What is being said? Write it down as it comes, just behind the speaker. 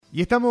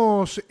Y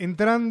estamos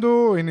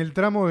entrando en el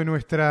tramo de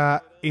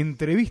nuestra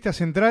entrevista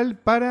central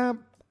para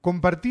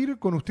compartir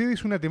con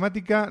ustedes una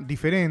temática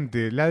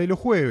diferente, la de los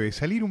jueves,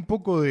 salir un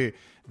poco de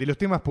los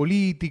temas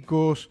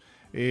políticos,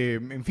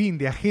 en fin,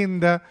 de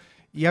agenda,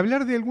 y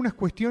hablar de algunas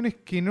cuestiones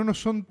que no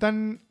nos son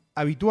tan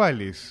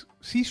habituales.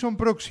 Sí son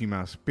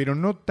próximas, pero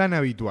no tan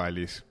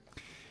habituales.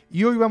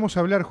 Y hoy vamos a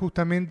hablar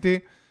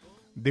justamente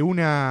de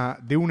una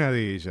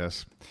de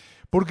ellas.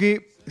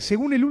 Porque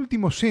según el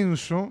último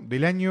censo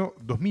del año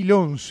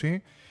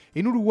 2011,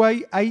 en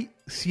Uruguay hay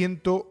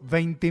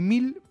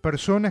 120.000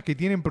 personas que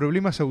tienen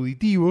problemas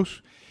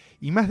auditivos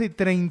y más de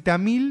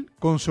 30.000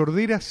 con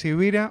sordera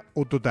severa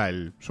o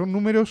total. Son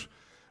números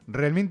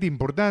realmente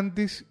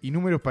importantes y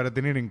números para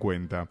tener en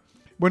cuenta.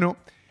 Bueno,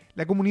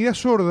 la comunidad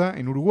sorda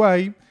en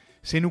Uruguay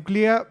se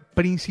nuclea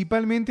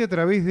principalmente a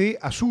través de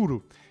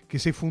ASUR, que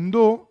se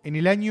fundó en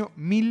el año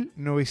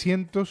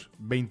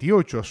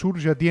 1928. ASUR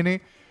ya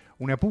tiene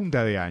una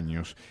punta de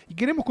años. Y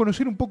queremos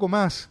conocer un poco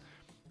más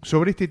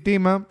sobre este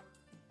tema,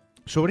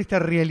 sobre esta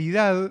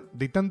realidad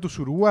de tantos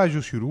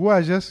uruguayos y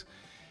uruguayas,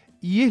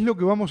 y es lo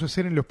que vamos a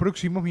hacer en los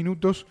próximos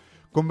minutos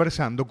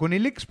conversando con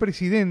el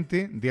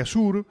expresidente de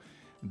ASUR,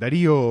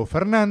 Darío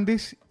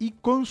Fernández, y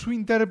con su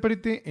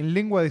intérprete en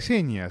Lengua de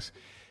Señas,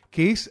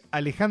 que es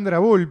Alejandra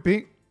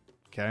Volpe,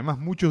 que además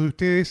muchos de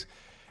ustedes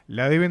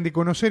la deben de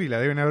conocer y la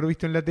deben haber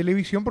visto en la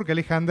televisión, porque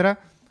Alejandra,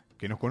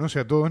 que nos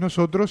conoce a todos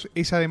nosotros,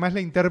 es además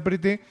la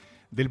intérprete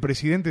del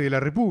presidente de la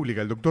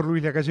República, el doctor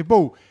Luis Lacalle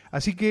Pou.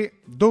 Así que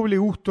doble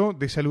gusto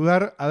de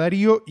saludar a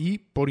Darío y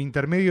por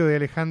intermedio de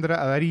Alejandra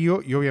a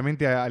Darío y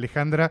obviamente a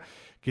Alejandra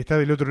que está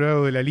del otro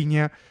lado de la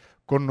línea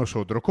con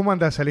nosotros. ¿Cómo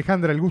andás,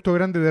 Alejandra? El gusto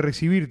grande de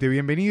recibirte.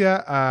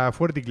 Bienvenida a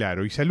Fuerte y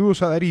Claro. Y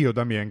saludos a Darío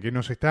también, que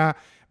nos está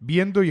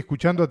viendo y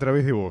escuchando a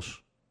través de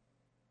vos.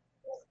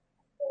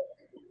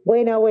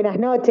 Bueno, buenas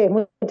noches.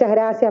 Muchas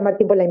gracias,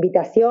 Martín, por la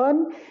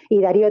invitación. Y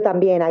Darío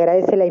también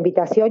agradece la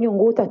invitación y un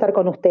gusto estar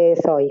con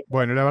ustedes hoy.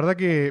 Bueno, la verdad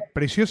que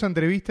preciosa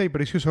entrevista y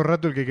precioso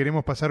rato el que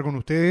queremos pasar con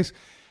ustedes,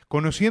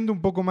 conociendo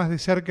un poco más de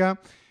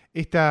cerca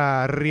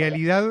esta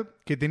realidad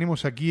que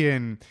tenemos aquí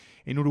en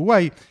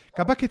Uruguay.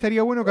 Capaz que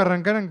estaría bueno que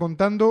arrancaran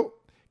contando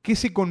qué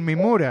se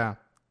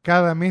conmemora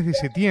cada mes de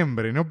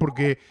septiembre, ¿no?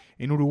 Porque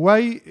en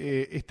Uruguay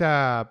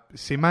esta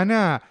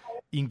semana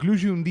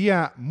incluye un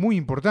día muy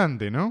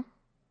importante, ¿no?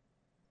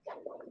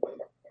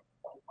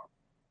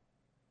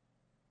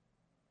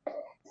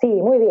 Sí,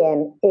 muy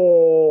bien.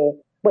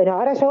 Bueno,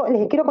 ahora yo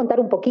les quiero contar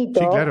un poquito.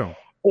 Sí, claro.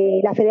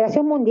 La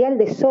Federación Mundial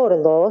de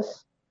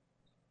Sordos,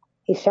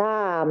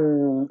 ya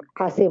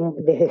hace,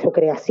 desde su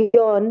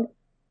creación,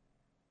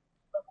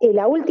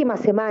 la última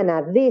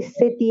semana de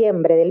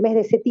septiembre, del mes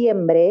de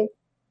septiembre,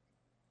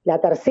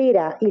 la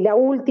tercera y la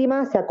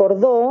última, se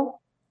acordó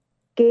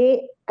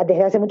que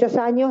desde hace muchos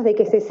años de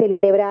que se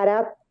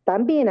celebrara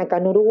también acá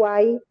en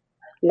Uruguay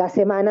la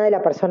Semana de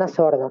la Persona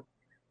Sorda.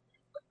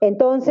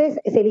 Entonces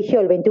se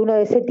eligió el 21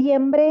 de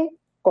septiembre,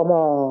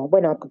 como,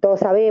 bueno,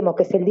 todos sabemos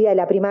que es el día de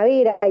la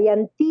primavera, y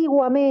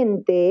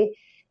antiguamente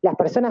las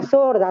personas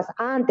sordas,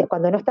 antes,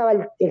 cuando no estaba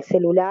el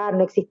celular,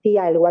 no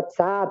existía el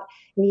WhatsApp,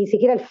 ni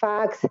siquiera el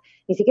fax,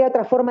 ni siquiera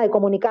otra forma de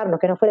comunicarnos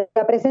que no fuera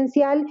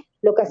presencial,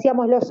 lo que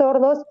hacíamos los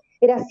sordos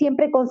era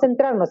siempre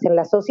concentrarnos en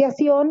la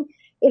asociación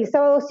el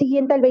sábado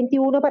siguiente al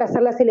 21 para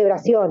hacer la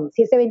celebración,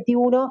 si ese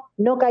 21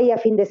 no caía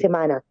fin de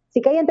semana.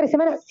 Si caía entre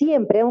semanas,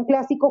 siempre era un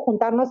clásico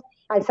juntarnos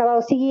al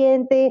sábado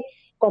siguiente,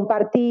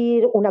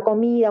 compartir una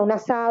comida, un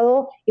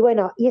asado, y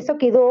bueno, y eso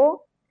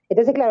quedó.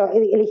 Entonces, claro,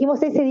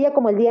 elegimos ese día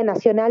como el Día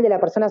Nacional de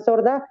la Persona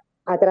Sorda,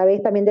 a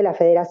través también de la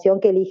federación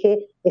que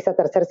elige esa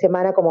tercera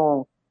semana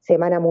como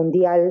Semana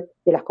Mundial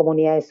de las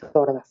Comunidades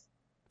Sordas.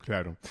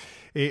 Claro.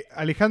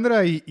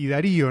 Alejandra y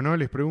Darío, ¿no?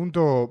 Les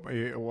pregunto,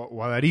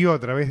 o a Darío a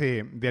través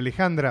de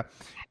Alejandra,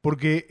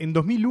 porque en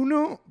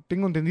 2001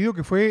 tengo entendido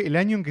que fue el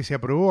año en que se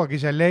aprobó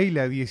aquella ley,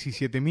 la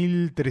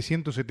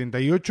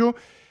 17.378,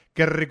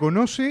 que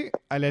reconoce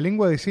a la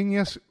lengua de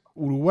señas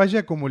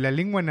uruguaya como la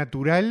lengua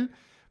natural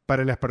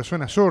para las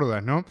personas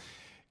sordas, ¿no?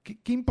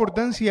 ¿Qué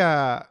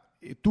importancia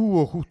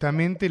tuvo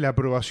justamente la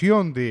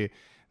aprobación de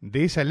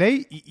esa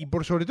ley y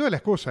por sobre todas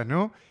las cosas,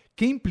 ¿no?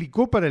 ¿Qué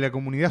implicó para la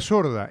comunidad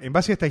sorda en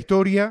base a esta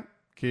historia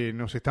que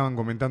nos estaban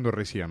comentando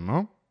recién,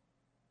 ¿no?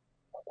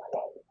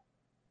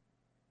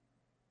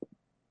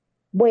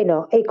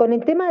 Bueno, con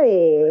el tema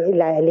de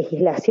la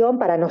legislación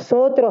para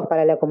nosotros,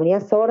 para la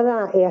comunidad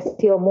sorda, ha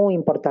sido muy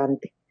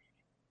importante.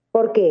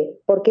 ¿Por qué?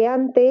 Porque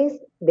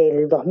antes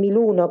del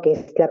 2001, que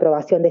es la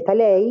aprobación de esta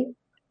ley,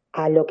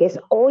 a lo que es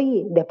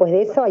hoy, después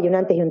de eso, hay un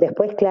antes y un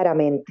después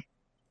claramente.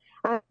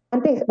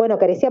 Antes, bueno,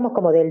 carecíamos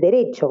como del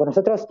derecho.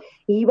 Nosotros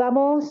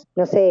íbamos,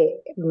 no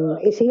sé,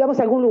 si íbamos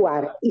a algún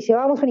lugar y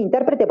llevábamos un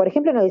intérprete, por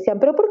ejemplo, nos decían,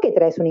 ¿pero por qué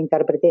traes un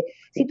intérprete?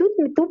 Si tú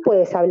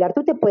puedes hablar,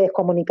 tú te puedes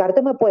comunicar,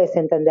 tú me puedes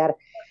entender.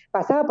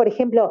 Pasaba, por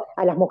ejemplo,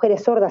 a las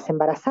mujeres sordas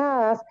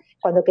embarazadas,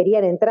 cuando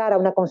querían entrar a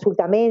una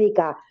consulta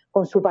médica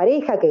con su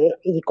pareja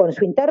y con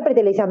su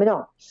intérprete, le decían,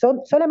 no,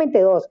 son solamente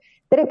 2,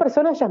 3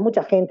 personas, ya es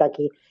mucha gente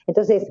aquí.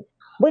 Entonces,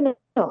 bueno,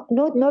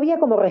 no había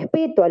como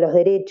respeto a los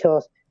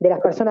derechos de las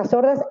personas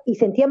sordas y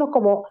sentíamos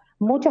como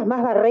muchas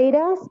más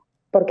barreras,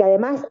 porque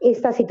además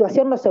esta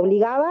situación nos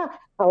obligaba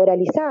a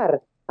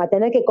oralizar, a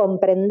tener que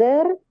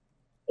comprender,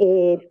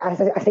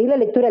 a seguir la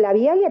lectura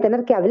labial y a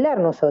tener que hablar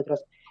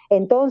nosotros.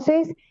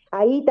 Entonces,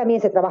 ahí también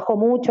se trabajó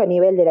mucho a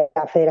nivel de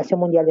la Federación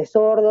Mundial de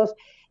Sordos,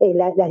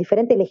 las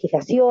diferentes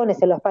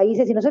legislaciones en los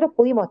países, y nosotros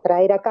pudimos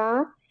traer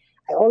acá,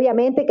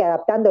 obviamente que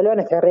adaptándolo a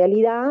nuestra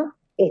realidad,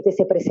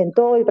 se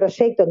presentó el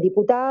proyecto en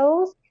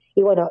diputados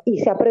y bueno, y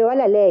se aprueba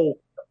la ley.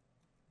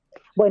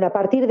 Bueno, a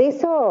partir de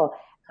eso,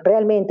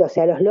 realmente, o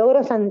sea, los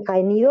logros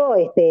han ido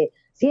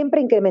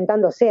siempre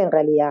incrementándose en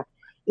realidad.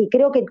 Y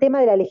creo que el tema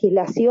de la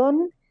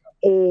legislación,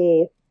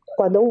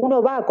 cuando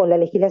uno va con la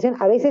legislación,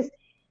 a veces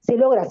se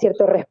logra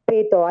cierto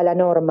respeto a la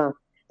norma.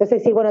 Entonces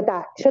decir, bueno,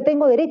 yo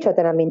tengo derecho a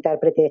tener mi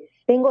intérprete,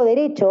 tengo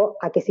derecho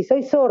a que si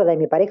soy sorda y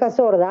mi pareja es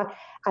sorda,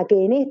 a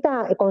que en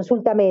esta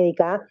consulta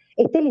médica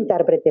esté el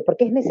intérprete,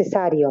 porque es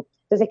necesario.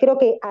 Entonces creo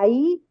que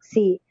ahí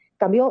sí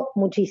cambió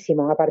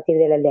muchísimo a partir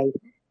de la ley.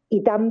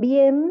 Y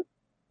también,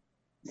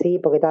 sí,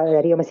 porque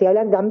Darío me sigue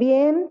hablando,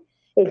 también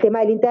el tema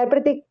del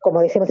intérprete,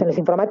 como decimos en los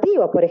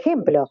informativos, por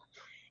ejemplo,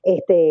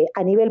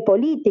 a nivel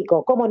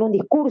político, como en un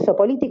discurso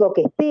político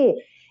que esté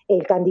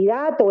el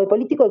candidato o el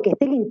político, que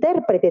esté el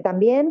intérprete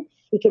también,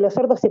 y que los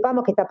sordos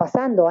sepamos qué está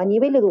pasando, a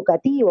nivel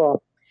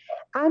educativo.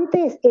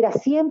 Antes era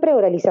siempre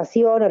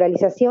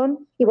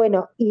oralización, y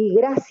bueno, y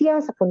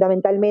gracias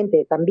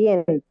fundamentalmente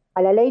también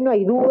a la ley no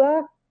hay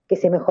duda que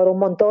se mejoró un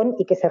montón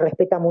y que se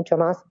respeta mucho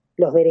más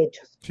los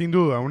derechos. Sin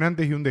duda, un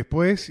antes y un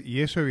después,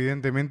 y eso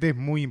evidentemente es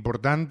muy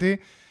importante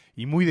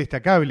y muy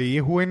destacable, y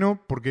es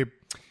bueno porque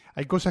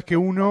hay cosas que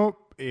uno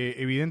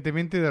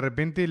evidentemente de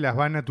repente las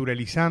va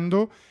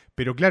naturalizando,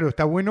 pero claro,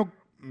 está bueno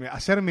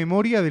hacer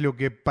memoria de lo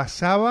que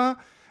pasaba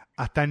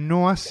hasta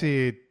no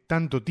hace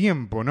tanto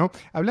tiempo, ¿no?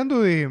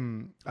 Hablando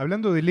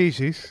de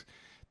leyes,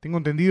 tengo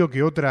entendido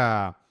que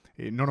otra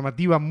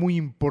normativa muy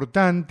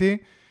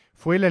importante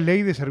fue la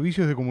Ley de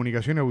Servicios de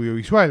Comunicación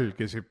Audiovisual,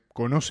 que se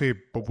conoce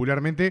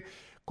popularmente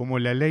como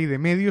la Ley de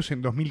Medios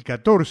en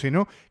 2014,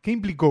 ¿no? ¿Qué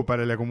implicó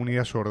para la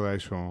comunidad sorda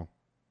eso?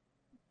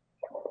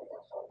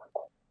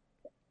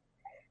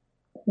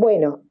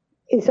 Bueno,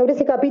 sobre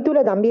ese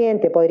capítulo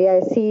también te podría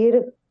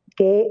decir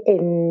que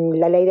en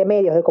la Ley de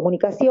Medios de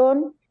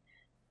Comunicación,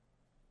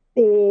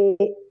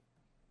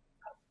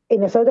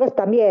 nosotros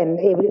también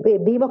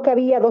vimos que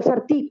había 2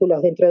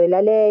 artículos dentro de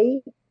la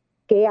ley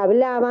que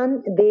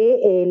hablaban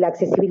de la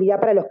accesibilidad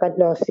para las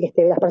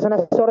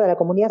personas sordas, la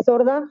comunidad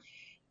sorda,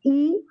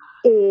 y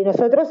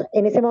nosotros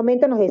en ese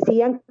momento nos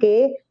decían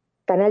que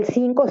Canal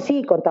 5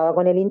 sí contaba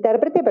con el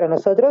intérprete, pero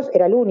nosotros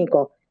era el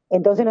único.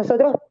 Entonces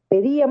nosotros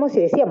pedíamos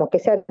y decíamos que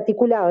ese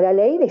articulado de la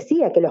ley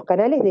decía que los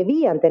canales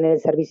debían tener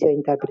el servicio de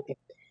intérprete.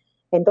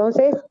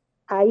 Entonces,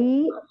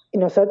 ahí,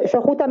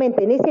 yo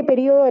justamente en ese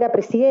periodo era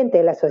presidente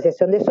de la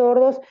Asociación de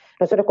Sordos,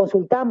 nosotros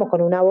consultamos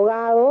con un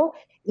abogado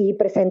y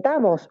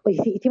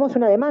hicimos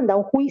una demanda,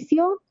 un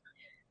juicio,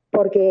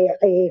 porque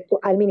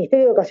al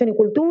Ministerio de Educación y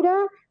Cultura,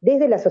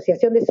 desde la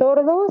Asociación de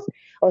Sordos,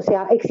 o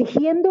sea,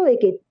 exigiendo de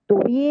que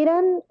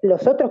tuvieran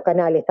los otros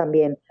canales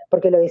también,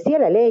 porque lo decía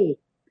la ley.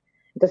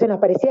 Entonces nos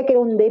parecía que era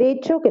un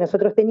derecho que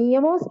nosotros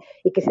teníamos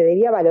y que se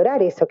debía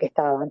valorar eso que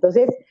estaba.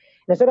 Entonces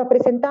nosotros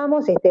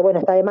presentamos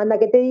esta demanda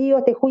que te digo,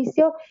 este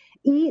juicio,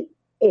 y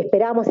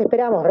esperamos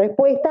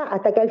respuesta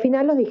hasta que al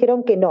final nos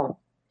dijeron que no.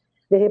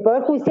 Desde el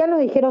Poder Judicial nos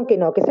dijeron que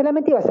no, que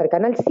solamente iba a ser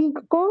Canal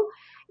 5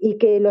 y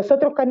que los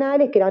otros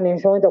canales, que eran en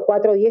ese momento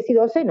 4, 10 y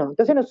 12, no.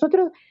 Entonces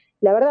nosotros,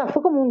 la verdad,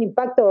 fue como un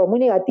impacto muy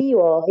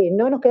negativo,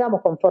 no nos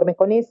quedamos conformes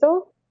con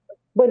eso.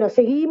 Bueno,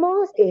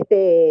 seguimos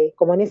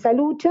como en esa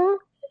lucha,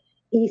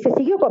 y se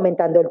siguió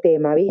comentando el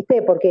tema,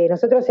 ¿viste? Porque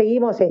nosotros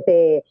seguimos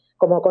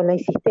como con la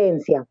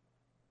insistencia.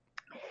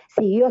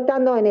 Siguió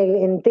estando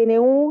en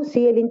TNU,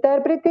 sí, el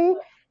intérprete,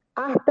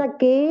 hasta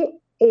que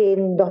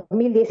en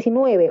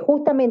 2019,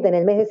 justamente en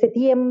el mes de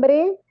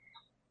septiembre,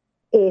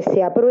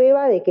 se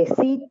aprueba de que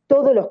sí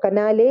todos los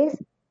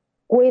canales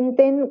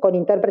cuenten con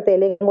intérprete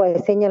de lengua de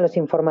señas en los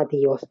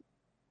informativos.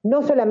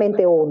 No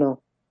solamente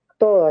uno,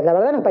 todos. La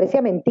verdad nos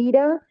parecía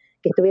mentira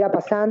que estuviera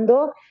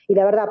pasando, y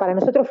la verdad para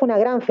nosotros fue una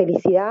gran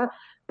felicidad,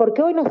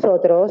 porque hoy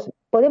nosotros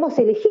podemos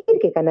elegir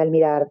qué canal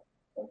mirar,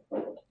 claro.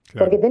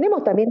 Porque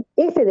tenemos también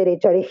ese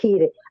derecho a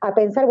elegir, a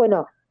pensar,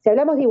 bueno, si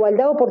hablamos de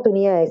igualdad de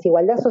oportunidades,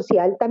 igualdad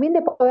social, también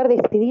de poder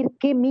decidir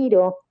qué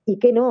miro y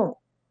qué no.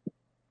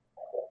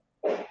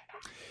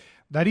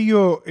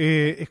 Darío,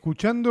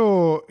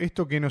 escuchando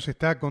esto que nos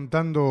está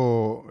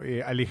contando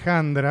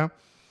Alejandra,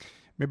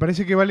 me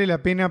parece que vale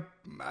la pena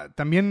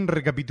también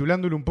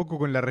recapitulándolo un poco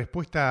con la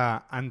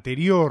respuesta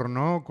anterior,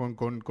 ¿no?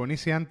 Con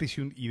ese antes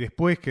y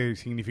después que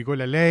significó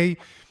la ley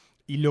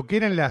y lo que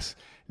eran las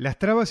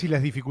trabas y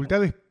las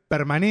dificultades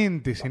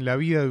permanentes en la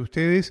vida de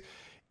ustedes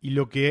y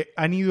lo que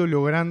han ido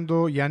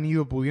logrando y han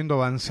ido pudiendo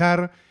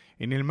avanzar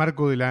en el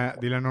marco de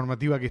la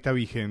normativa que está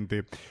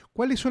vigente.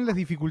 ¿Cuáles son las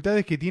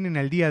dificultades que tienen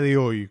al día de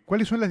hoy?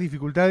 ¿Cuáles son las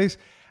dificultades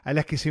a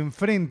las que se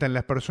enfrentan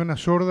las personas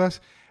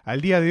sordas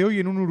al día de hoy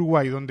en un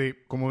Uruguay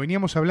donde, como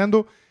veníamos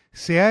hablando,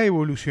 se ha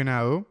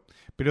evolucionado,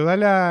 pero da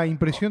la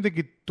impresión de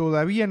que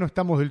todavía no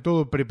estamos del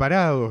todo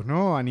preparados,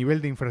 ¿no? A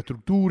nivel de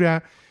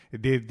infraestructura,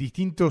 de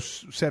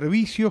distintos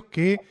servicios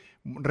que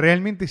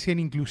realmente sean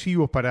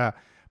inclusivos para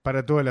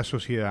toda la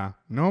sociedad,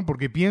 ¿no?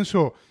 Porque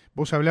pienso,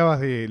 vos hablabas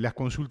de las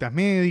consultas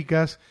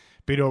médicas,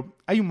 pero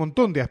hay un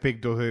montón de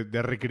aspectos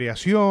de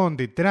recreación,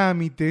 de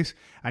trámites,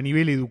 a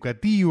nivel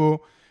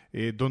educativo,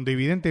 donde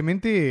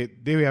evidentemente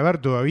debe haber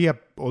todavía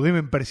o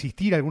deben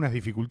persistir algunas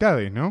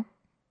dificultades, ¿no?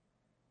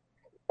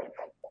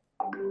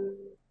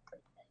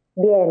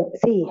 Bien,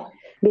 sí.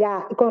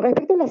 Mira, con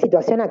respecto a la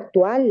situación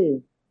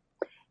actual,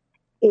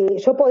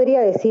 yo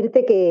podría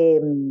decirte que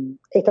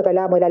esto que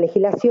hablábamos de la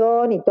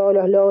legislación y todos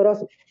los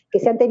logros que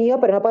se han tenido,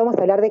 pero no podemos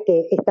hablar de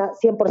que está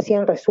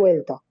 100%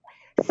 resuelto.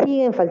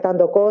 Siguen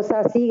faltando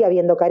cosas, sigue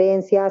habiendo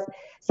carencias,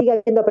 sigue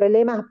habiendo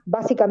problemas,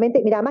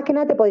 básicamente, mira, más que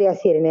nada te podría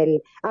decir, en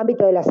el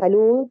ámbito de la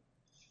salud,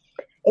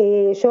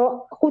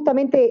 yo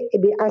justamente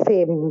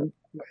ayer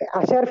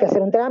fui a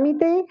hacer un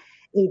trámite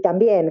y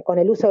también con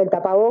el uso del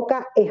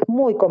tapaboca es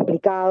muy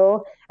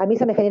complicado. A mí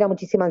eso me genera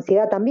muchísima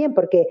ansiedad también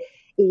porque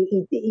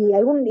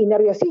y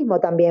nerviosismo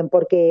también,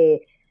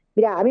 porque,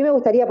 mira, a mí me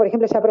gustaría, por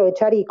ejemplo, ya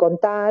aprovechar y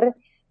contar,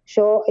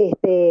 yo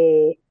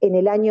en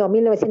el año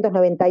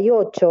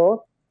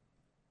 1998,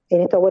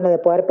 en esto bueno de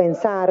poder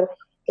pensar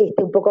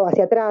un poco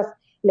hacia atrás,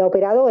 la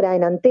operadora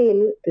en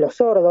Antel, los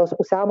sordos,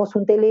 usábamos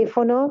un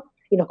teléfono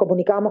y nos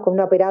comunicábamos con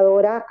una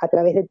operadora a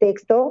través de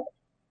texto,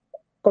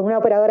 con una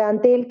operadora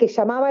Antel que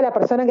llamaba a la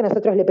persona que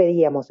nosotros le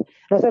pedíamos.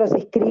 Nosotros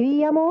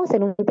escribíamos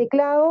en un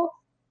teclado,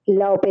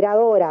 la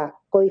operadora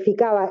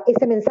codificaba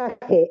ese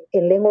mensaje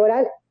en lengua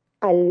oral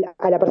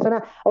a la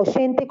persona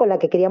oyente con la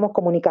que queríamos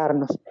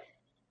comunicarnos.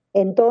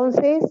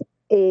 Entonces,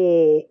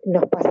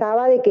 nos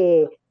pasaba de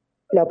que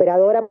la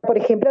operadora, por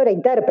ejemplo, era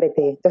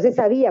intérprete. Entonces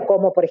sabía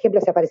cómo, por ejemplo,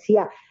 si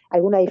aparecía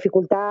alguna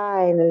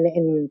dificultad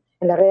en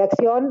la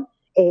redacción,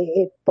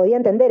 podía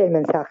entender el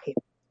mensaje.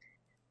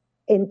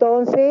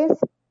 Entonces,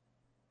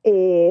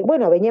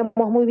 bueno, veníamos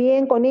muy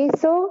bien con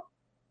eso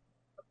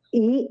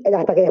y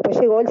hasta que después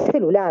llegó el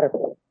celular,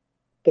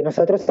 que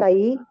nosotros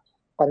ahí,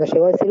 cuando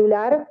llegó el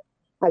celular,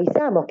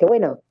 avisamos que,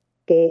 bueno,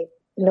 que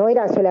no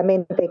era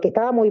solamente, que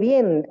estaba muy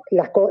bien,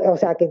 o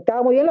sea, que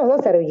estaba muy bien los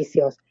dos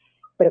servicios,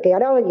 pero que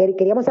ahora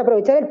queríamos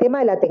aprovechar el tema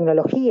de la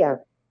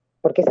tecnología,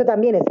 porque eso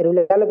también, el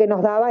celular lo que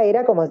nos daba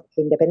era como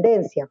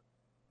independencia.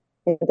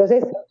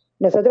 Entonces,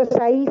 nosotros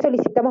ahí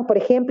solicitamos, por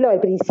ejemplo,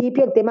 al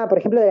principio el tema, por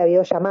ejemplo, de la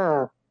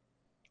videollamada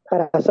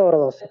para los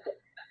sordos,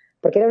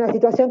 porque era una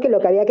situación que lo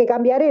que había que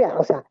cambiar era,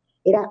 o sea,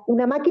 era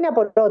una máquina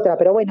por otra,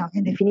 pero bueno,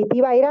 en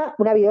definitiva era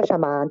una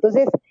videollamada.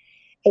 Entonces,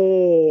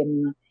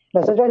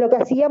 nosotros lo que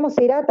hacíamos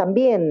era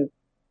también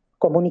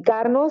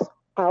comunicarnos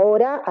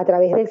ahora a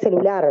través del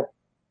celular,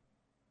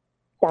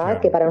 claro,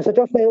 que para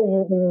nosotros fue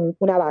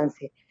un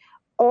avance.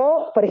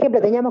 O, por ejemplo,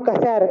 teníamos que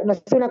hacer, no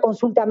sé, una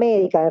consulta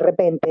médica de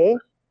repente,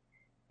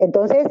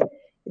 entonces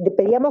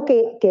pedíamos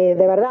que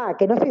de verdad,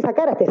 que no se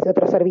sacara este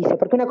otro servicio,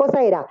 porque una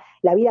cosa era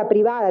la vida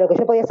privada, lo que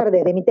yo podía hacer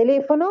desde mi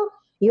teléfono,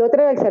 y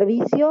otra era el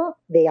servicio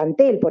de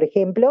Antel, por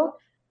ejemplo,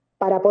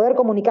 para poder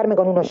comunicarme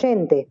con un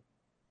oyente.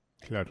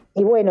 Claro.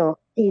 Y bueno,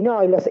 y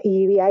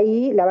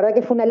ahí la verdad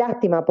que fue una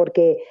lástima,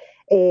 porque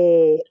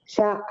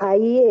ya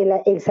ahí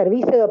el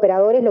servicio de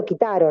operadores lo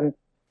quitaron,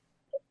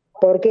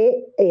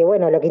 porque,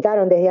 bueno, lo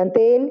quitaron desde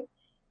Antel,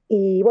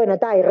 y bueno,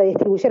 y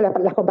redistribuyeron,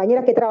 las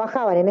compañeras que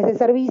trabajaban en ese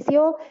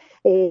servicio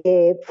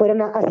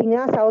fueron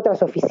asignadas a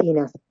otras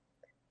oficinas.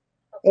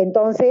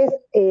 Entonces,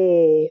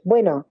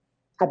 bueno,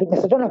 a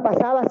nosotros nos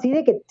pasaba así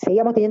de que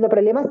seguíamos teniendo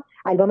problemas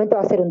al momento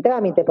de hacer un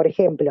trámite, por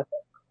ejemplo.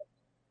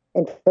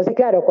 Entonces,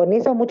 claro, con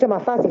eso es mucho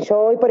más fácil. Yo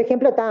hoy, por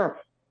ejemplo,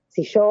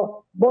 si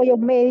yo voy a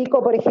un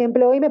médico, por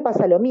ejemplo, hoy me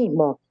pasa lo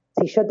mismo.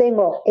 Si yo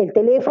tengo el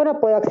teléfono,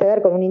 puedo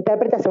acceder con un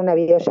intérprete a hacer una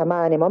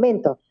videollamada en el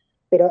momento.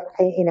 Pero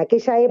en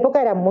aquella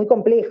época era muy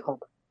complejo.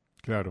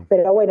 Claro.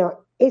 Pero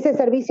bueno, ese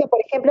servicio,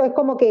 por ejemplo, es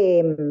como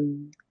que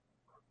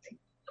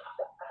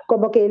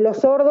los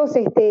sordos,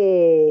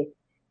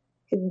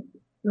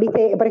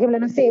 viste, por ejemplo,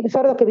 no sé,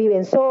 sordos que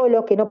viven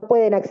solos, que no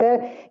pueden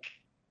acceder.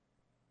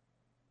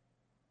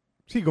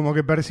 Sí, como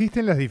que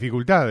persisten las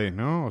dificultades,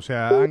 ¿no? O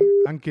sea,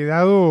 han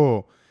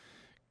quedado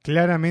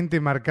claramente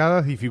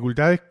marcadas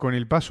dificultades con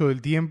el paso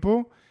del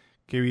tiempo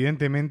que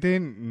evidentemente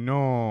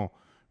no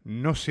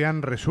se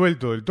han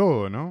resuelto del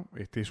todo, ¿no?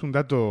 Es un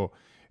dato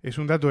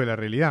de la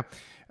realidad.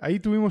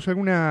 Ahí tuvimos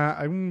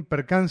algún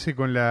percance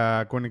con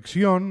la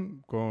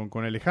conexión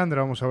con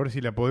Alejandra. Vamos a ver si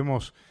la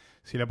podemos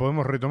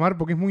retomar,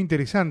 porque es muy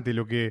interesante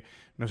lo que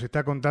nos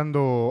está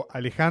contando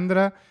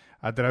Alejandra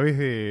a través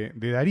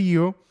de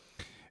Darío,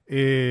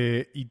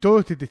 y todo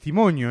este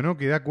testimonio, ¿no?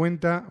 Que da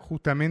cuenta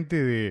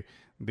justamente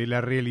de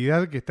la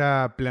realidad que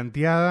está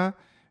planteada,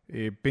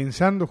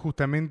 pensando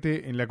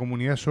justamente en la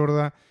comunidad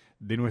sorda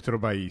de nuestro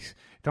país.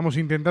 Estamos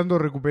intentando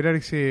recuperar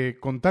ese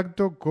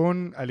contacto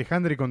con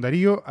Alejandra y con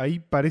Darío. Ahí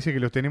parece que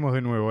los tenemos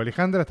de nuevo.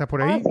 Alejandra, ¿estás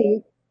por ahí?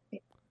 Sí,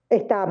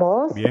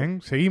 estamos.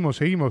 Bien, seguimos.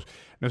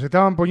 Nos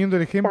estaban poniendo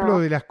el ejemplo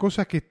de las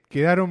cosas que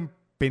quedaron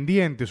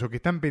pendientes o que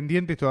están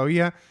pendientes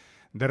todavía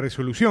de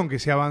resolución, que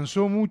se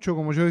avanzó mucho,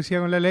 como yo decía,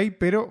 con la ley,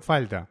 pero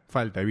falta,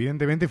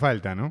 evidentemente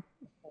falta, ¿no?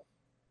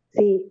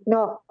 Sí,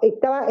 no,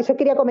 yo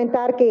quería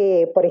comentar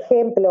que, por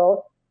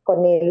ejemplo,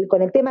 con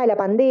el tema de la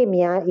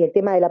pandemia y el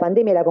tema de la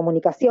pandemia y la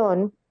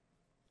comunicación,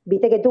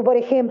 viste que tú, por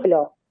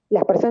ejemplo,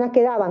 las personas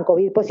que daban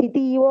COVID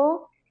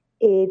positivo,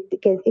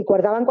 que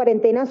guardaban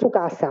cuarentena en su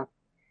casa.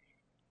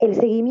 El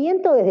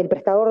seguimiento desde el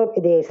prestador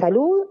de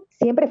salud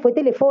siempre fue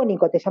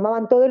telefónico, te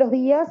llamaban todos los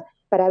días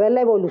para ver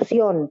la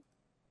evolución.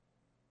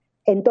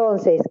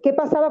 Entonces, ¿qué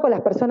pasaba con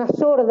las personas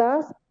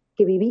sordas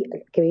que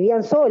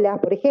vivían solas,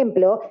 por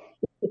ejemplo,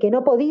 y que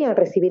no podían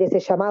recibir ese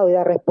llamado y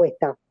dar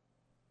respuesta?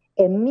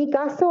 En mi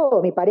caso,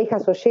 mi pareja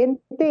es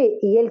oyente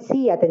y él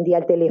sí atendía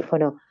el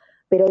teléfono.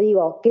 Pero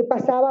digo, ¿qué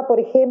pasaba, por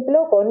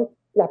ejemplo, con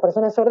las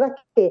personas sordas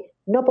que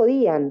no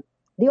podían?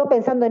 Digo,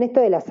 pensando en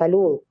esto de la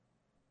salud.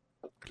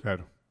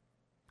 Claro.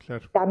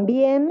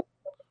 También,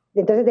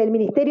 entonces, del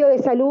Ministerio de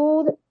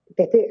Salud,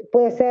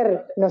 puede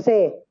ser, no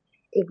sé,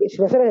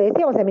 nosotros le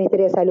decíamos al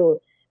Ministerio de Salud,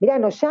 mirá,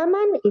 nos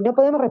llaman y no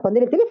podemos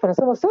responder el teléfono,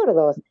 somos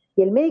sordos,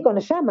 y el médico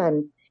nos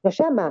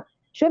llama.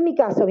 Yo en mi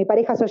caso, mi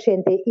pareja es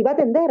oyente y va a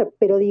atender,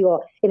 pero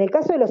digo, en el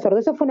caso de los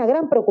sordos, eso fue una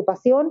gran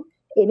preocupación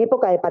en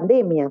época de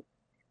pandemia.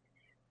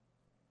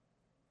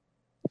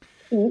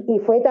 Y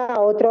fue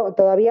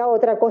todavía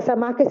otra cosa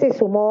más que se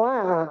sumó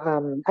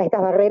a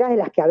estas barreras de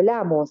las que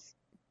hablamos.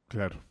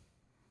 Claro.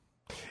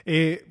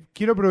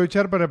 Quiero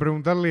aprovechar para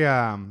preguntarle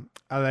a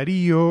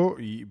Darío,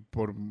 y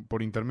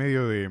por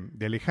intermedio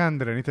de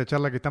Alejandra, en esta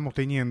charla que estamos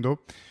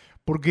teniendo,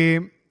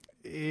 porque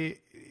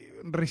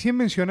recién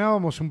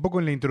mencionábamos un poco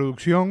en la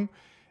introducción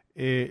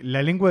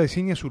la lengua de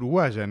señas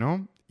uruguaya,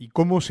 ¿no? Y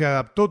cómo se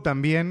adaptó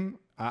también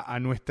a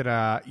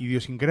nuestra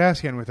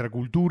idiosincrasia, a nuestra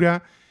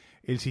cultura,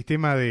 el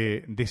sistema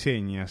de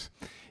señas.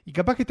 Y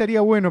capaz que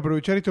estaría bueno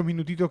aprovechar estos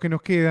minutitos que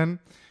nos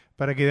quedan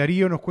para que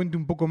Darío nos cuente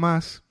un poco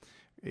más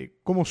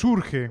cómo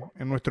surge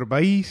en nuestro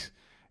país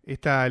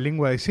esta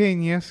lengua de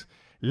señas,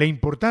 la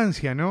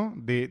importancia, ¿no?,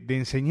 de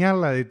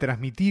enseñarla, de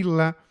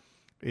transmitirla,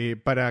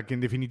 para que en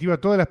definitiva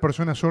todas las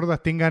personas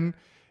sordas tengan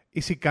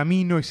ese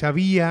camino, esa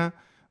vía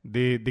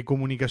de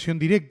comunicación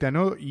directa,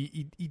 ¿no?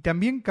 Y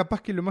también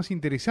capaz que lo más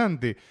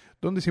interesante,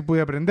 ¿dónde se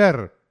puede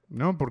aprender?,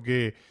 ¿no?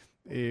 Porque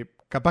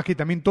capaz que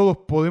también todos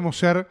podemos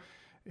ser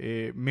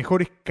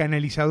mejores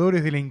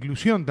canalizadores de la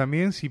inclusión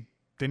también si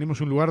tenemos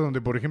un lugar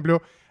donde, por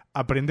ejemplo,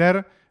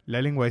 aprender la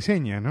lengua de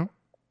señas, ¿no?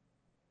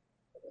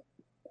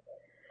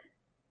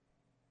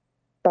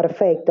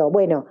 Perfecto.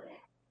 Bueno,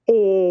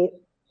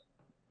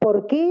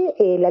 ¿por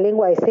qué la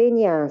lengua de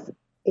señas?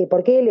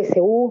 ¿Por qué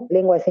LSU,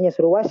 lengua de señas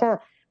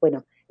uruguaya?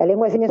 Bueno, la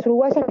lengua de señas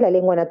uruguaya es la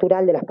lengua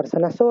natural de las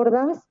personas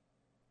sordas.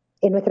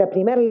 Nuestra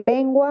primera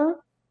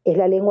lengua es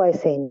la lengua de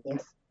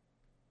señas.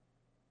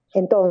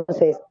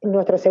 Entonces,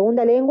 nuestra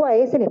segunda lengua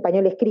es el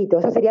español escrito.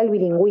 Eso sería el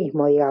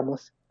bilingüismo,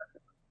 digamos.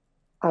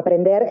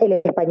 Aprender el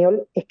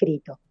español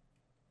escrito.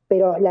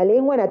 Pero la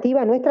lengua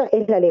nativa nuestra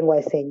es la lengua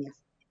de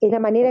señas. Es la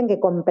manera en que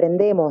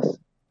comprendemos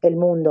el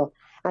mundo.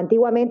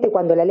 Antiguamente,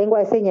 cuando la lengua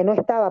de señas no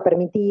estaba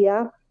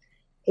permitida,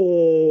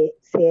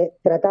 se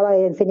trataba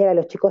de enseñar a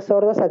los chicos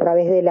sordos a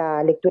través de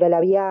la lectura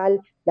labial,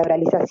 la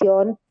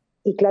oralización,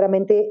 y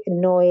claramente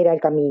no era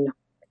el camino.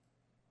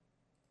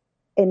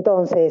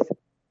 Entonces,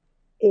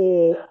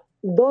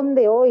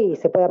 ¿dónde hoy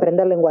se puede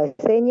aprender lengua de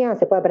señas?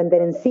 Se puede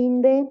aprender en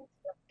CINDE,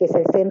 que es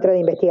el Centro de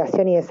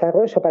Investigación y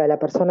Desarrollo para la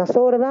Persona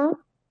Sorda.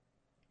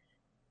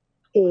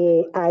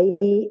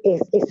 Ahí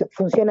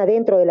funciona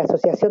dentro de la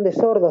Asociación de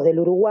Sordos del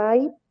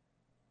Uruguay.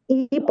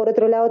 Y por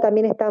otro lado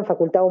también está en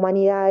Facultad de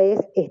Humanidades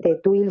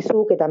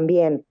TUILSU, que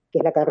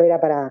es la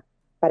carrera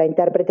para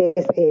intérpretes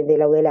de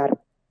la UDELAR.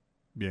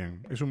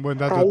 Bien, es un buen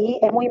dato. Ahí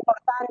es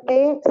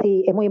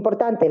muy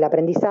importante el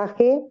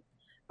aprendizaje,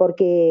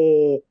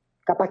 porque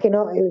capaz que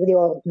no,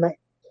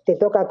 te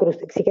toca,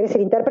 si querés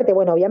ser intérprete,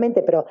 bueno,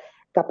 obviamente, pero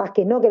capaz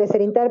que no querés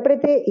ser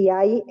intérprete y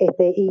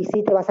y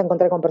sí te vas a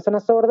encontrar con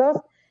personas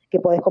sordas que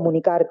podés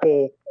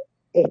comunicarte,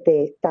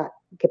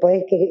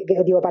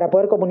 para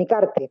poder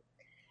comunicarte.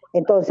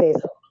 Entonces,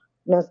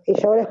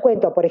 yo les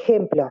cuento, por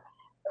ejemplo,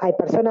 hay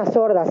personas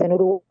sordas en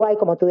Uruguay,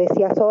 como tú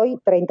decías hoy,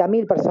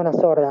 30.000 personas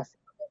sordas.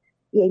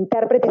 Y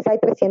intérpretes hay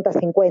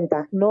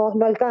 350. No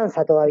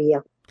alcanza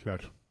todavía.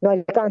 Claro. No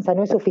alcanza,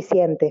 no es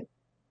suficiente.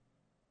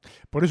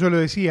 Por eso lo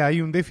decía,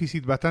 hay un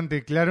déficit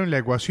bastante claro en la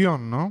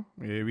ecuación, ¿no?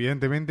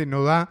 Evidentemente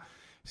no da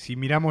si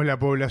miramos la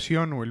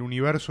población o el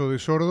universo de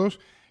sordos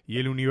y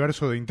el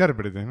universo de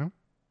intérpretes, ¿no?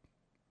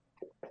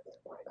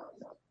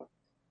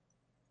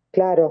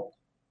 Claro.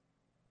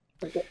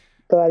 Porque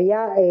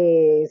todavía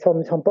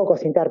son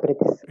pocos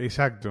intérpretes.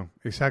 Exacto.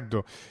 Sí.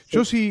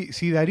 Yo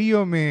si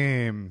Darío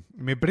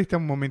me presta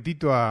un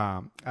momentito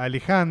a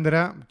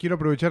Alejandra, quiero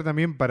aprovechar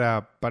también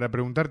para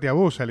preguntarte a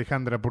vos,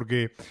 Alejandra,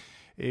 porque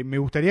me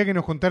gustaría que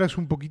nos contaras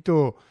un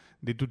poquito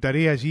de tu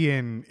tarea allí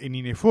en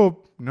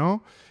INEFOP,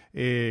 ¿no?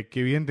 Que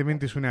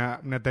evidentemente es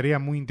una tarea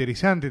muy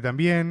interesante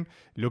también,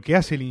 lo que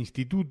hace el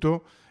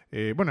instituto.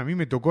 Bueno, a mí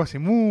me tocó hace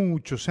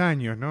muchos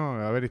años, ¿no?,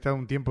 haber estado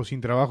un tiempo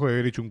sin trabajo y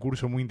haber hecho un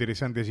curso muy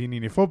interesante allí en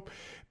INEFOP,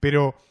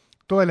 pero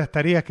todas las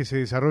tareas que se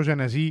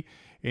desarrollan allí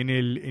en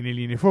el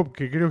INEFOP,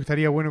 que creo que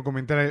estaría bueno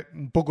comentar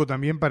un poco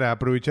también para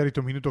aprovechar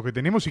estos minutos que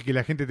tenemos y que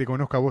la gente te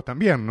conozca a vos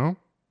también, ¿no?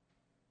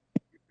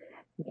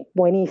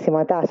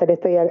 Buenísimo, ya le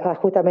estoy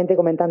justamente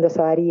comentando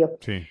eso a Darío.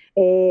 Sí.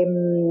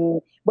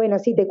 Bueno,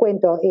 sí, te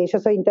cuento. Yo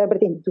soy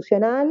intérprete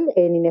institucional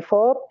en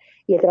INEFOP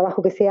y el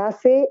trabajo que se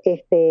hace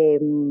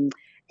en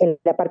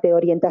la parte de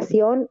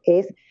orientación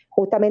es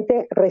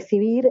justamente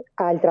recibir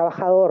al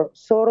trabajador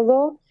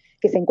sordo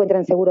que se encuentra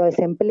en seguro de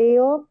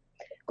desempleo.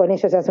 Con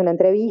ellos se hace una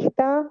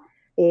entrevista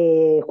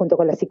junto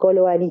con la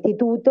psicóloga del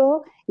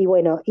instituto y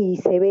bueno, y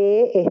se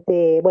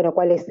ve bueno,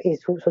 cuál es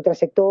su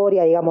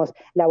trayectoria, digamos,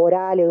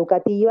 laboral,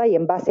 educativa, y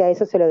en base a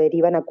eso se lo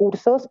derivan a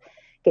cursos,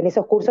 que en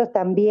esos cursos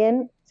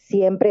también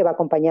siempre va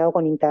acompañado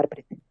con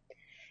intérprete.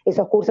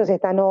 Esos cursos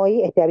están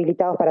hoy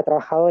habilitados para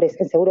trabajadores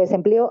en seguro de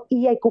desempleo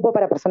y hay cupo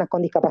para personas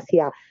con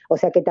discapacidad, o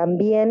sea que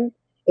también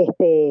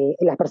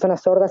las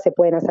personas sordas se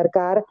pueden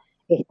acercar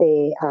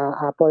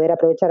a poder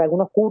aprovechar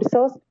algunos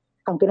cursos,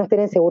 aunque no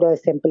estén en seguro de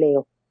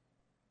desempleo.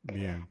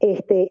 Bien.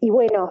 Y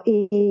bueno,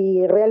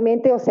 y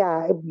realmente, o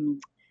sea,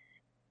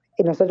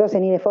 nosotros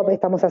en INEFOP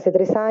estamos hace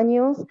 3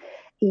 años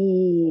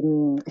y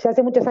ya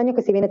hace muchos años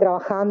que se viene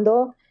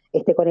trabajando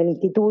con el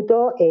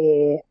instituto.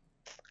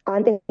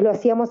 Antes lo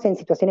hacíamos en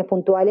situaciones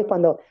puntuales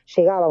cuando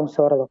llegaba un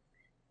sordo,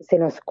 se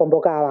nos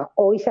convocaba.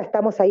 Hoy ya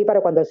estamos ahí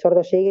para cuando el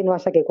sordo llegue y no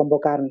haya que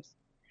convocarnos.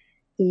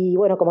 Y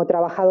bueno, como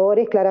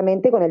trabajadores,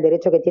 claramente con el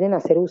derecho que tienen a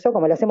hacer uso,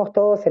 como lo hacemos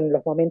todos en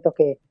los momentos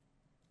que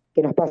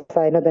nos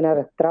pasa de no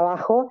tener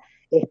trabajo,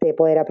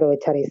 poder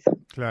aprovechar eso.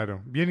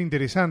 Claro, bien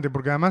interesante,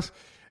 porque además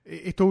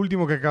esto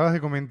último que acabas de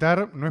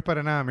comentar no es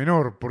para nada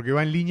menor, porque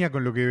va en línea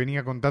con lo que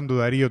venía contando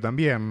Darío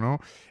también, ¿no?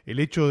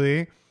 El hecho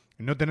de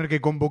no tener que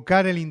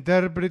convocar al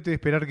intérprete,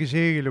 esperar que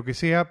llegue, lo que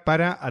sea,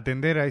 para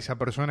atender a esa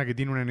persona que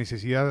tiene una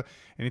necesidad,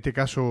 en este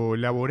caso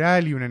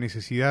laboral, y una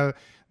necesidad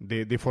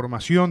de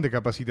formación, de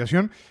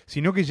capacitación,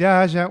 sino que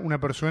ya haya una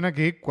persona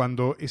que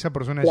cuando esa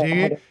persona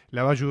llegue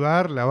la va a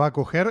ayudar, la va a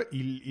acoger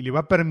y le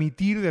va a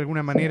permitir de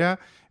alguna manera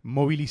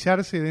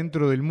movilizarse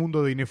dentro del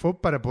mundo de INEFOP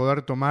para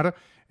poder tomar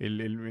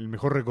el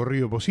mejor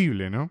recorrido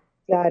posible, ¿no?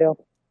 Claro,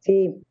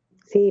 sí,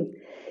 sí.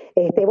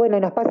 Bueno,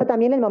 nos pasa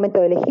también el momento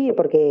de elegir,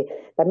 porque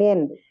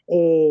también,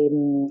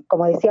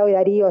 como decía hoy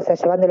Darío, o sea,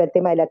 llevándole el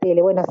tema de la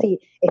tele, bueno, sí,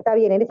 está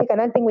bien, en este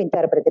canal tengo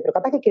intérprete, pero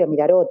capaz que quiero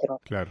mirar otro.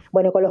 Claro.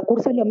 Bueno, con los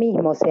cursos lo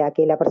mismo, o sea,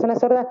 que la persona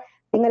sorda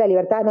tenga la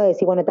libertad no de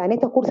decir, bueno, en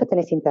estos cursos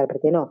tenés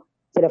intérprete, no.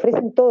 Se le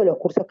ofrecen todos los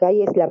cursos que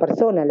hay, es la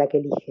persona la que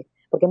elige.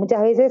 Porque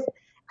muchas veces,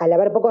 al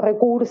haber pocos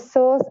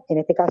recursos, en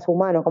este caso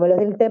humanos, como los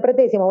del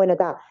intérprete, decimos, bueno,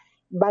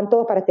 van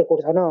todos para este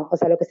curso, no, o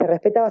sea, lo que se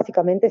respeta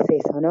básicamente es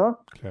eso,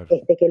 ¿no? Claro.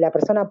 Que la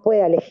persona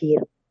pueda elegir.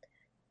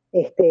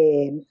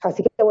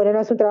 Así que bueno,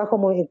 no es un trabajo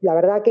muy, la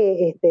verdad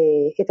que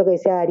esto que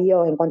decía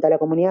Darío en cuanto a la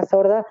comunidad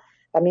sorda,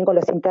 también con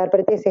los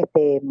intérpretes,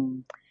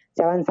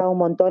 se ha avanzado un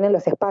montón en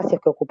los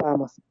espacios que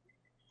ocupamos.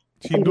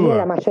 Sin duda.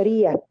 La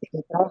mayoría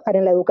trabajan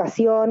en la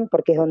educación,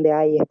 porque es donde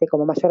hay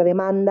como mayor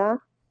demanda,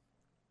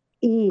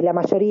 y la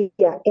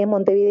mayoría en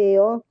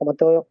Montevideo, como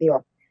todo,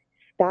 digo,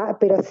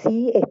 pero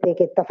sí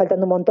que está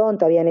faltando un montón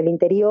todavía en el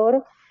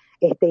interior,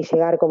 y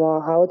llegar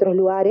como a otros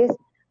lugares,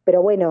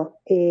 pero bueno,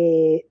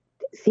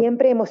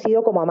 siempre hemos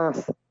ido como a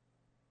más,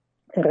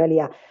 en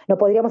realidad. No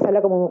podríamos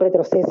hablar como un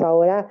retroceso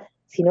ahora,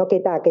 sino que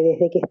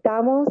desde que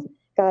estamos,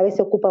 cada vez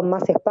se ocupan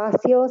más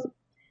espacios,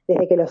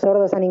 desde que los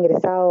sordos han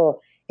ingresado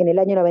en el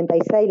año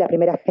 96, la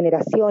primera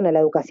generación a la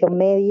educación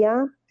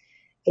media,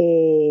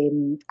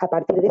 a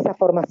partir de esa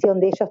formación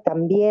de ellos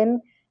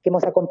también, que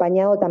hemos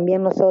acompañado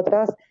también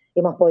nosotras,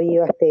 hemos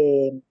podido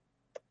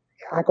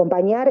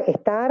acompañar,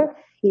 estar,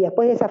 y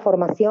después de esa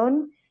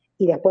formación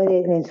y después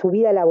en su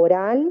vida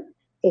laboral,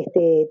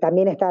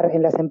 también estar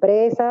en las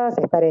empresas,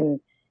 estar en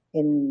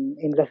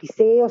los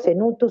liceos,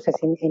 en UTUS,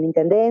 en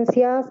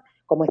intendencias,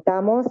 como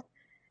estamos,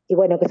 y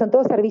bueno, que son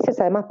todos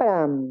servicios además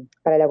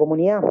para la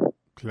comunidad.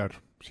 Claro,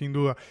 sin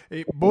duda.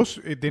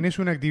 Vos tenés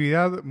una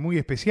actividad muy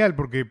especial,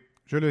 porque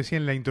yo lo decía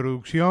en la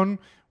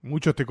introducción,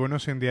 muchos te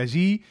conocen de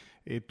allí.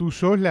 Tú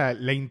sos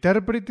la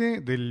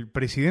intérprete del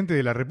presidente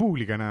de la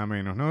República, nada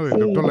menos, ¿no? Del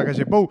doctor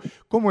Lacalle Pou.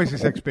 ¿Cómo es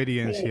esa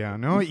experiencia,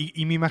 no?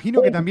 Y me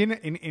imagino que también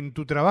en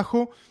tu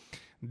trabajo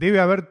debe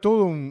haber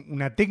toda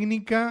una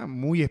técnica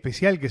muy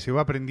especial que se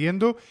va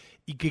aprendiendo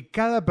y que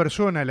cada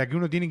persona a la que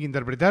uno tiene que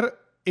interpretar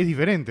es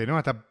diferente, ¿no?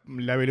 Hasta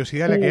la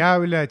velocidad a la que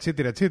habla,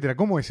 etcétera, etcétera.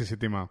 ¿Cómo es ese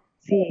tema?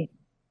 Sí.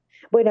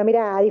 Bueno,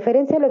 mira, a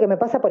diferencia de lo que me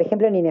pasa, por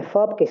ejemplo, en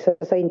INEFOP, que yo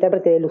soy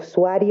intérprete del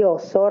usuario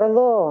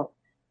sordo,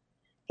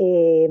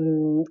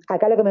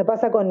 acá lo que me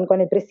pasa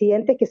con el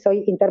presidente es que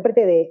soy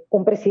intérprete de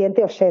un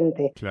presidente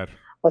oyente. Claro.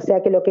 O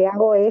sea que lo que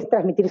hago es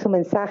transmitir su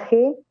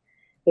mensaje,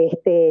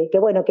 que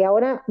bueno, que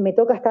ahora me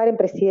toca estar en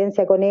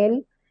presidencia con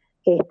él,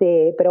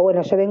 pero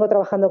bueno, yo vengo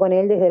trabajando con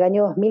él desde el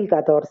año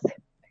 2014.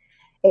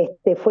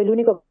 Fue el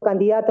único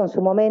candidato en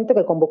su momento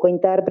que convocó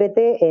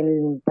intérprete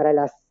para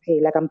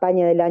la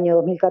campaña del año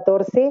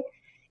 2014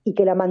 y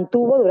que la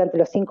mantuvo durante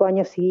los 5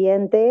 años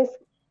siguientes,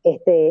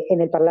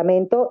 en el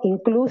Parlamento,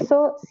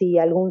 incluso si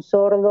algún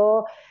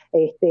sordo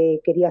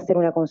quería hacer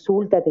una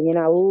consulta, tenía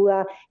una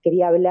duda,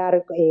 quería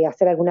hablar,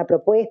 hacer alguna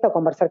propuesta o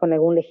conversar con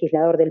algún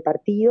legislador del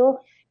partido,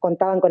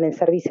 contaban con el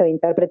servicio de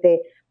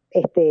intérprete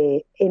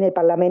en el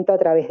Parlamento a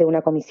través de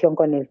una comisión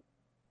con él.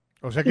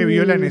 O sea que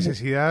vio la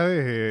necesidad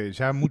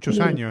ya muchos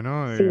sí, años,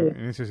 ¿no? Sí,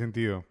 En ese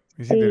sentido.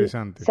 Es sí,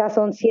 interesante. ya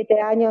son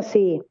 7 años,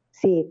 sí,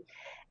 sí.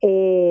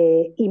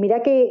 Y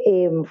mirá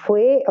que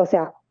fue, o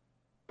sea,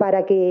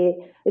 para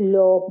que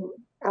lo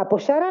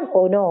apoyaran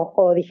o no,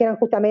 o dijeran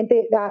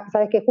justamente,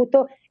 sabes que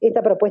justo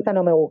esta propuesta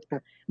no me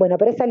gusta. Bueno,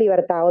 pero esa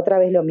libertad, otra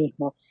vez lo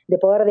mismo, de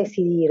poder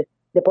decidir,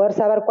 de poder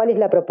saber cuál es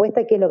la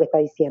propuesta y qué es lo que está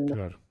diciendo.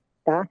 Claro.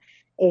 ¿Tá?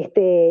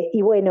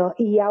 Y bueno,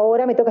 y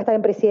ahora me toca estar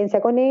en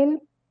presidencia con él,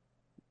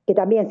 que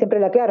también siempre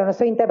lo aclaro, no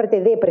soy intérprete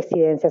de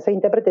presidencia, soy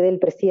intérprete del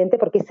presidente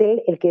porque es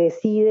él el que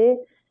decide,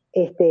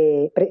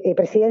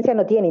 presidencia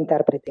no tiene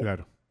intérprete.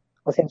 Claro.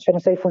 O sea, yo no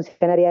soy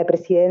funcionaria de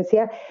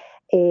presidencia,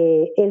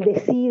 él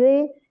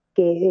decide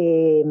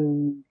que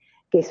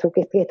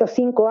estos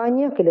 5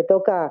 años que le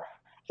toca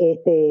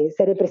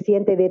ser el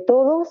presidente de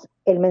todos,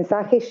 el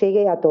mensaje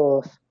llegue a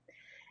todos.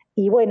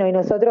 Y bueno, y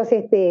nosotros, yo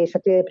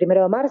estoy del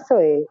 1 de marzo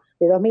de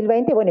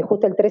 2020, bueno, y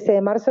justo el 13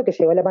 de marzo que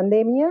llegó la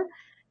pandemia,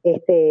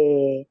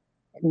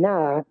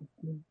 nada,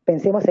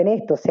 pensemos en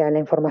esto, o sea, en la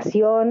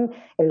información,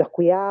 en los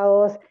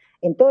cuidados,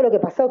 en todo lo que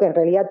pasó, que en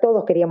realidad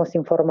todos queríamos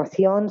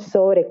información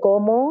sobre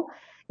cómo,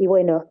 y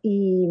bueno,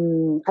 y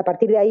a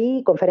partir de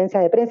ahí,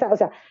 conferencias de prensa, o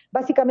sea,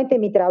 básicamente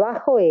mi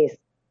trabajo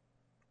es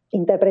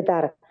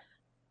interpretar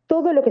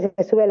todo lo que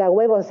se sube a la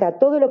web, o sea,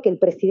 todo lo que el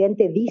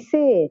presidente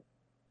dice,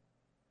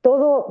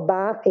 todo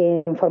va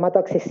en formato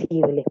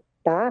accesible,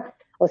 ¿tá?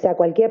 O sea,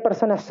 cualquier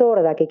persona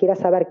sorda que quiera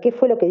saber qué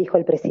fue lo que dijo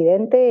el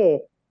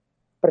presidente,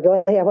 porque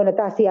vos decías, bueno,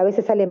 está así, a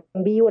veces sale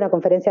en vivo una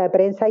conferencia de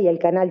prensa y el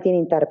canal tiene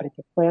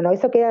intérprete. Bueno, no,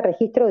 eso queda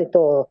registro de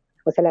todo.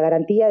 O sea, la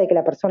garantía de que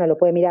la persona lo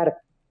puede mirar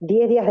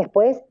 10 días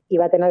después y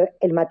va a tener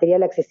el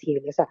material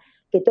accesible. O sea,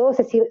 que todo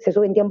se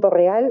sube en tiempo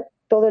real,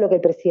 todo lo que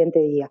el presidente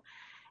diga.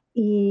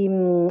 Y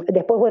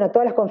después, bueno,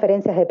 todas las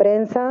conferencias de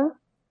prensa,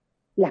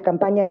 las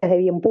campañas de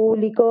bien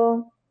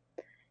público,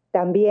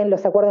 también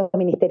los acuerdos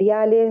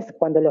ministeriales,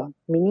 cuando los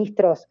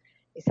ministros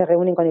se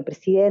reúnen con el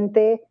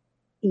presidente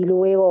y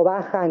luego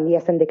bajan y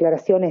hacen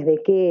declaraciones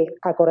de qué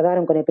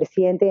acordaron con el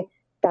presidente,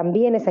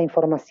 también esa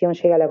información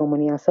llega a la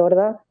comunidad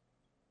sorda.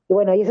 Y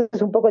bueno, y eso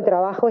es un poco el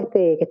trabajo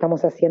que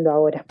estamos haciendo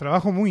ahora.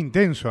 Trabajo muy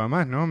intenso,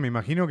 además, ¿no? Me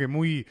imagino que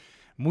muy,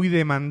 muy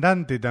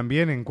demandante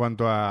también en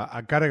cuanto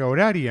a carga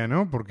horaria,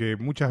 ¿no? Porque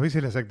muchas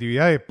veces las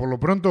actividades, por lo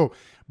pronto,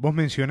 vos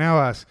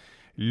mencionabas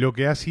lo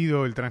que ha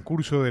sido el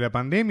transcurso de la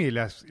pandemia y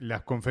las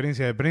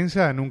conferencias de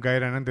prensa nunca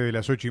eran antes de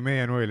las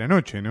 8:30, 9 de la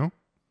noche, ¿no?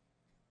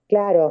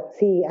 Claro,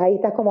 sí, ahí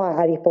estás como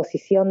a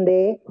disposición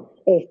de,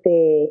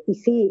 y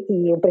sí,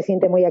 y un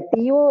presidente muy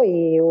activo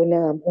y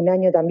un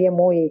año también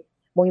muy,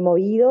 muy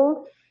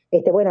movido.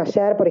 Bueno,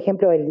 ayer, por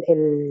ejemplo,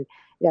 el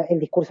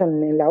discurso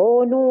en la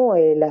ONU,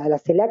 la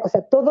CELAC, o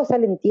sea, todo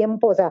sale en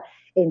tiempo, o sea,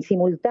 en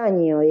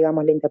simultáneo,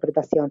 digamos, la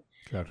interpretación.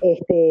 Claro.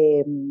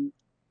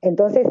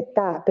 Entonces,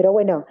 está, pero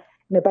bueno,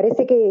 me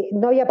parece que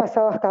no había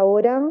pasado hasta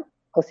ahora,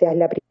 o sea, es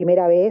la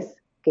primera vez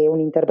que un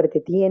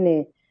intérprete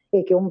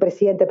que un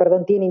presidente,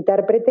 perdón, tiene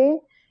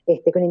intérprete,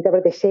 que un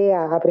intérprete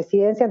llega a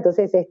presidencia,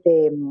 entonces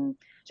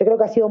yo creo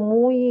que ha sido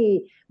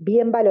muy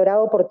bien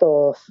valorado por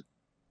todos,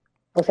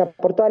 o sea,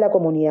 por toda la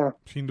comunidad.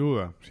 Sin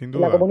duda, sin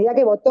duda. La comunidad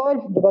que votó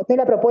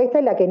la propuesta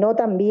y la que no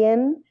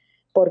también,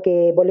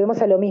 porque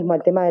volvemos a lo mismo,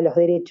 al tema de los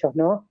derechos,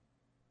 ¿no?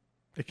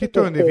 Es que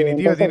esto en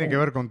definitiva entonces, tiene que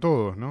ver con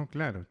todos, ¿no?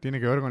 Claro, tiene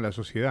que ver con la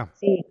sociedad.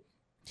 Sí.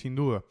 Sin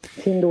duda.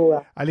 Sin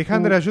duda.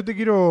 Alejandra, yo te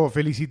quiero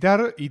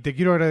felicitar y te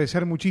quiero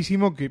agradecer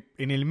muchísimo que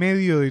en el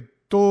medio de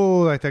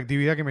toda esta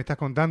actividad que me estás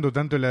contando,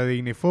 tanto la de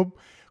INEFOP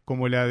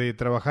como la de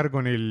trabajar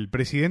con el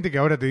presidente, que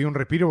ahora te dio un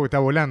respiro porque está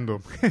volando.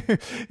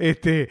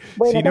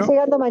 Bueno, si está no,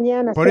 llegando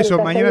mañana. por eso,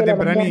 cerca, mañana 6 de la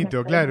tempranito,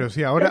 mañana. claro,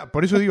 sí, ahora,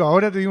 por eso digo,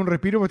 ahora te dio un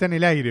respiro porque está en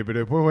el aire, pero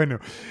después, bueno,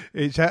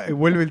 ya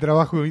vuelve el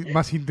trabajo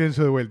más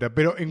intenso de vuelta.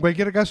 Pero en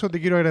cualquier caso,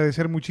 te quiero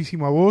agradecer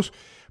muchísimo a vos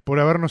por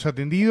habernos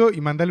atendido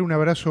y mandarle un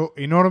abrazo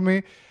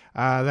enorme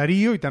a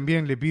Darío y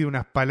también le pido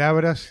unas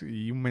palabras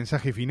y un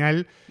mensaje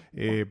final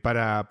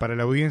para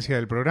la audiencia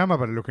del programa,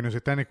 para los que nos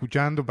están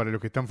escuchando, para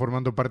los que están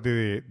formando parte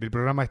del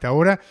programa a esta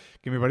hora,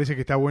 que me parece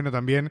que está bueno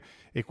también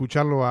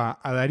escucharlo a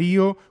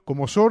Darío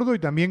como sordo y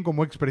también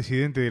como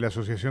expresidente de la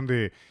Asociación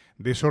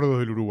de Sordos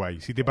del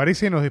Uruguay. Si te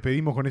parece, nos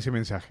despedimos con ese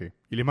mensaje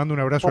y les mando un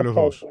abrazo a los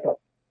dos.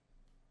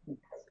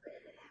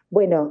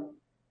 Bueno,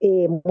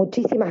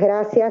 muchísimas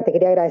gracias, te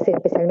quería agradecer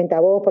especialmente a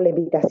vos por la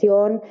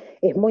invitación.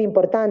 Es muy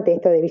importante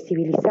esto de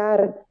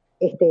visibilizar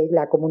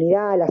la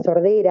comunidad, la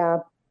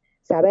sordera,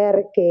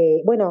 saber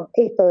que, bueno,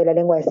 esto de la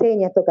lengua de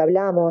señas, esto que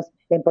hablamos,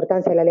 la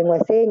importancia de la lengua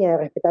de señas, de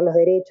respetar los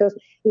derechos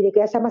y de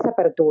que haya más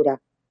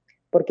apertura,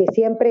 porque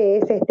siempre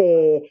es,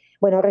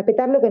 bueno,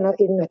 respetar lo que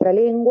en nuestra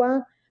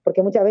lengua,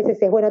 porque muchas veces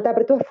es, bueno,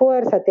 pero tú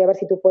esfuérzate a ver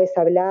si tú puedes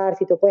hablar,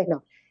 si tú puedes,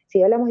 no.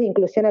 Si hablamos de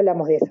inclusión,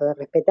 hablamos de eso, de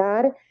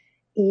respetar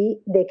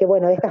y de que,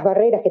 bueno, de estas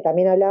barreras que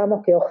también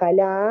hablábamos, que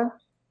ojalá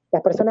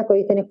las personas que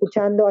hoy estén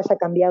escuchando haya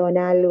cambiado en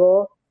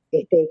algo,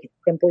 que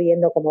estén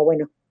pudiendo como,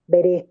 bueno,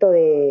 ver esto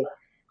de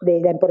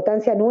la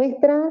importancia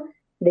nuestra,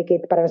 de que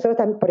para nosotros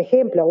también, por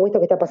ejemplo, o esto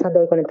que está pasando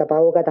hoy con el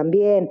tapaboca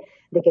también,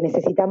 de que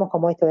necesitamos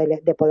como esto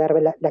de poder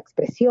ver la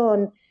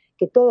expresión,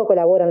 que todo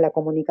colabora en la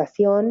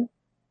comunicación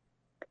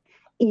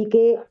y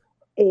que,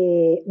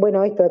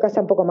 bueno, esto de que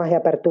haya un poco más de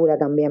apertura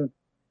también.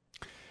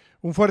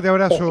 Un fuerte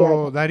abrazo,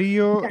 Social.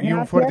 Darío, Muchas y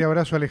un fuerte gracias.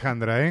 abrazo,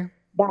 Alejandra, ¿eh?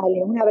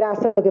 Dale, un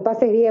abrazo, que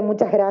pases bien,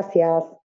 muchas gracias.